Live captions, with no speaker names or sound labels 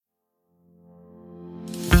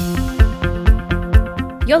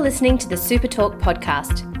You're listening to the Super Talk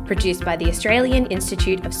podcast, produced by the Australian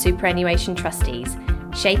Institute of Superannuation Trustees,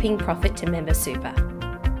 shaping profit to member super.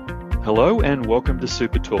 Hello and welcome to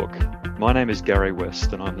Super Talk. My name is Gary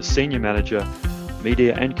West and I'm the Senior Manager,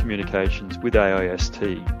 Media and Communications with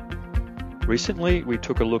AIST. Recently, we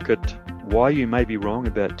took a look at why you may be wrong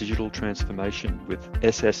about digital transformation with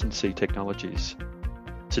SS&C Technologies.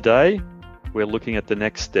 Today, we're looking at the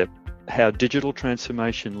next step, how digital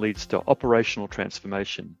transformation leads to operational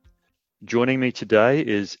transformation. Joining me today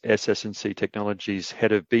is SS&C Technologies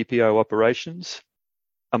Head of BPO Operations,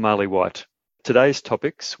 Amali White. Today's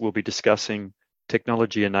topics will be discussing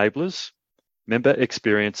technology enablers, member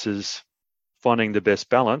experiences, finding the best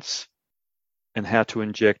balance, and how to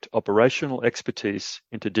inject operational expertise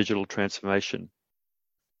into digital transformation.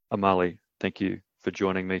 Amali, thank you for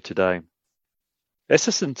joining me today.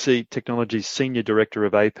 SS&C Technologies Senior Director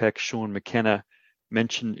of APAC, Sean McKenna,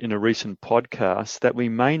 mentioned in a recent podcast that we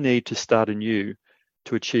may need to start anew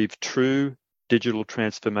to achieve true digital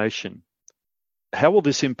transformation. How will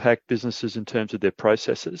this impact businesses in terms of their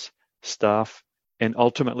processes, staff, and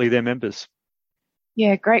ultimately their members?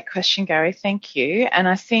 Yeah, great question, Gary. Thank you. And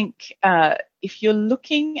I think if you're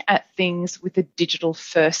looking at things with a digital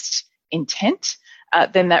first intent,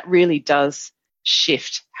 then that really does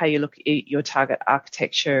shift how you look at your target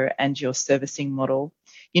architecture and your servicing model.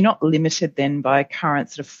 You're not limited then by current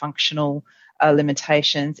sort of functional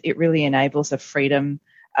limitations. It really enables a freedom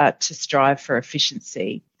to strive for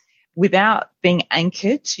efficiency. Without being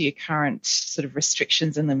anchored to your current sort of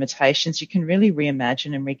restrictions and limitations, you can really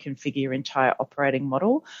reimagine and reconfigure your entire operating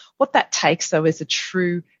model. What that takes, though, is a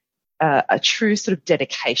true sort of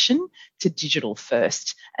dedication to digital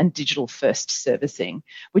first and digital first servicing,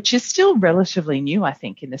 which is still relatively new, I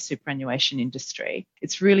think, in the superannuation industry.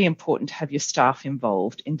 It's really important to have your staff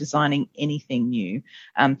involved in designing anything new,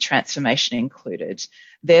 transformation included.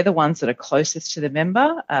 They're the ones that are closest to the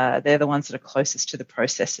member. They're the ones that are closest to the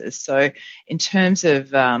processes. So in terms of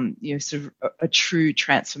sort of a true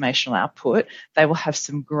transformational output, they will have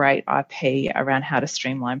some great IP around how to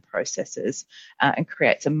streamline processes and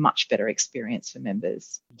creates a much better experience for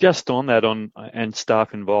members. Just on that and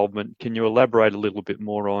staff involvement, can you elaborate a little bit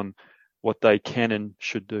more on what they can and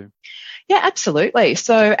should do? Yeah, absolutely.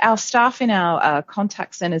 So our staff in our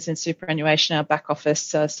contact centres in superannuation, our back office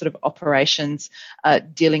sort of operations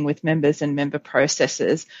dealing with members and member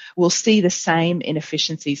processes will see the same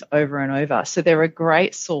inefficiencies over and over. So they're a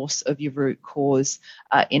great source of your root cause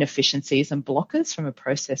inefficiencies and blockers from a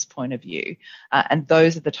process point of view. And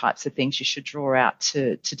those are the types of things you should draw out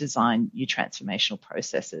to design your transformational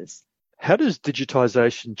processes. How does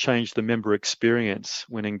digitisation change the member experience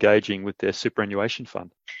when engaging with their superannuation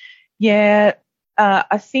fund? Yeah,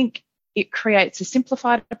 I think it creates a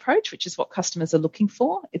simplified approach, which is what customers are looking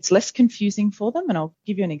for. It's less confusing for them, and I'll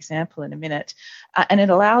give you an example in a minute. And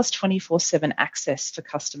it allows 24/7 access for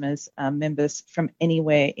customers, members from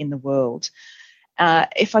anywhere in the world.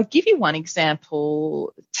 If I give you one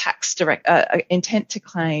example, intent to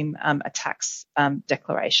claim a tax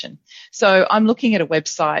declaration. So I'm looking at a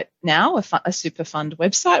website now, a super fund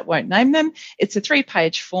website, won't name them. It's a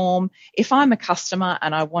 3-page form. If I'm a customer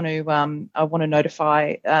and I want to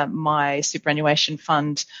notify my superannuation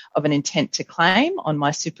fund of an intent to claim on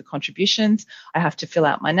my super contributions, I have to fill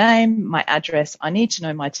out my name, my address. I need to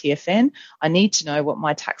know my TFN. I need to know what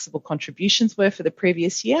my taxable contributions were for the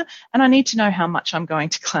previous year, and I need to know how much I'm going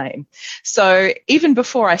to claim. So even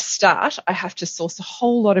before I start, I have to source a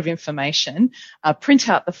whole lot of information, print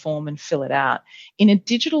out the form and fill it out. In a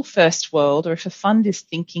digital first world, or if a fund is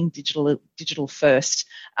thinking digital first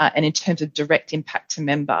and in terms of direct impact to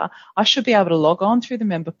member, I should be able to log on through the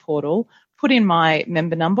member portal, put in my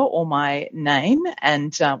member number or my name,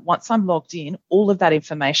 and once I'm logged in, all of that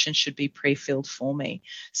information should be pre-filled for me.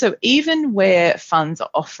 So even where funds are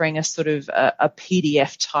offering a sort of a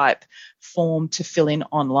PDF type form to fill in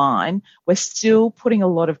online, we're still putting a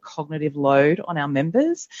lot of cognitive load on our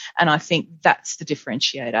members, and I think that's the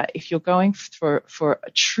differentiator. If you're going for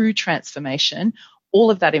a true transformation, all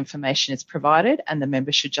of that information is provided and the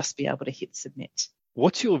member should just be able to hit submit.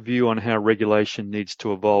 What's your view on how regulation needs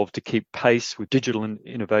to evolve to keep pace with digital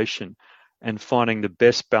innovation and finding the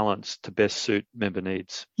best balance to best suit member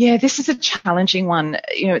needs? Yeah, this is a challenging one.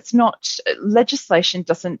 It's not, legislation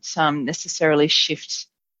doesn't necessarily shift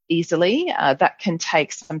easily. That can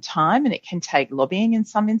take some time and it can take lobbying in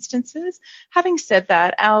some instances. Having said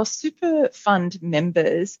that, our super fund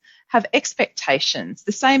members have expectations,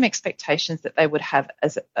 the same expectations that they would have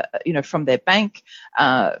as, from their bank,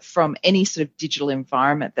 from any sort of digital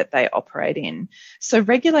environment that they operate in. So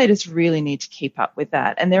regulators really need to keep up with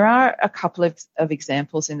that. And there are a couple of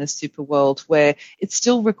examples in the super world where it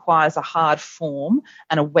still requires a hard form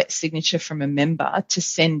and a wet signature from a member to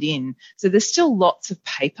send in. So there's still lots of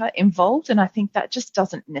paper involved, and I think that just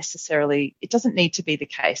doesn't need to be the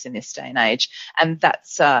case in this day and age. And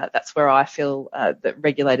that's where I feel that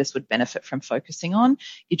regulators would benefit from focusing on.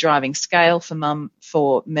 You're driving scale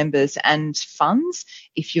for members and funds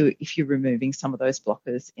if you're removing some of those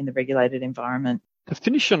blockers in the regulated environment. To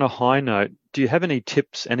finish on a high note, do you have any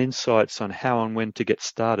tips and insights on how and when to get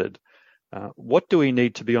started? What do we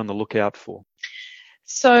need to be on the lookout for?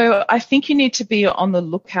 So I think you need to be on the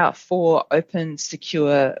lookout for open,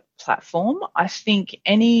 secure platform. I think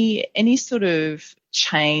any sort of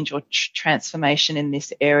change or transformation in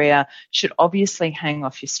this area should obviously hang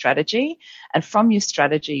off your strategy. And from your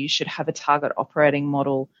strategy, you should have a target operating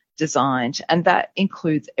model designed, and that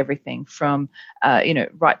includes everything from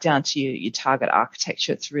right down to your target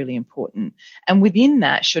architecture. It's really important, and within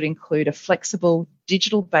that should include a flexible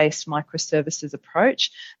digital-based microservices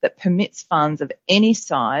approach that permits funds of any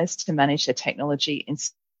size to manage their technology in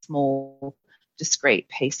small discrete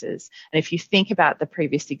pieces. And if you think about the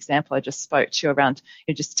previous example I just spoke to around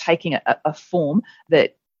just taking a form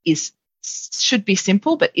that should be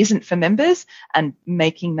simple but isn't for members, and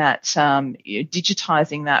making that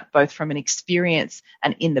digitizing that both from an experience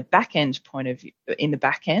and in the back end point of view,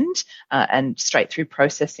 and straight through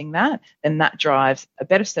processing that, then that drives a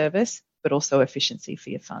better service but also efficiency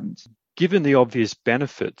for your fund. Given the obvious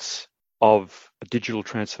benefits of a digital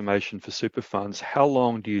transformation for super funds, how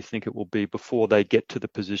long do you think it will be before they get to the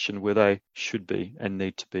position where they should be and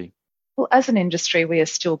need to be? Well, as an industry, we are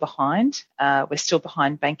still behind. We're still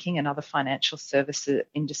behind banking and other financial services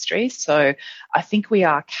industries. So I think we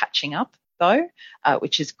are catching up, though,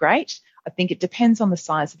 which is great. I think it depends on the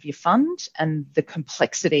size of your fund and the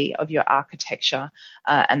complexity of your architecture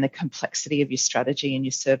and the complexity of your strategy and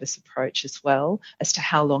your service approach as well as to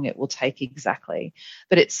how long it will take exactly.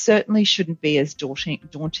 But it certainly shouldn't be as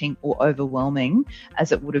daunting or overwhelming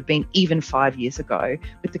as it would have been even 5 years ago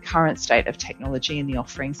with the current state of technology and the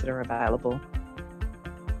offerings that are available.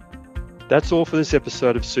 That's all for this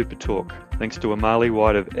episode of Super Talk. Thanks to Amali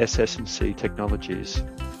White of SS&C Technologies.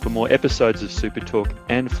 For more episodes of Super Talk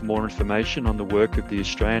and for more information on the work of the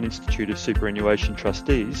Australian Institute of Superannuation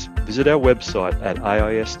Trustees, visit our website at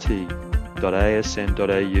aist.asn.au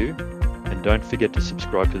and don't forget to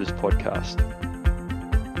subscribe to this podcast.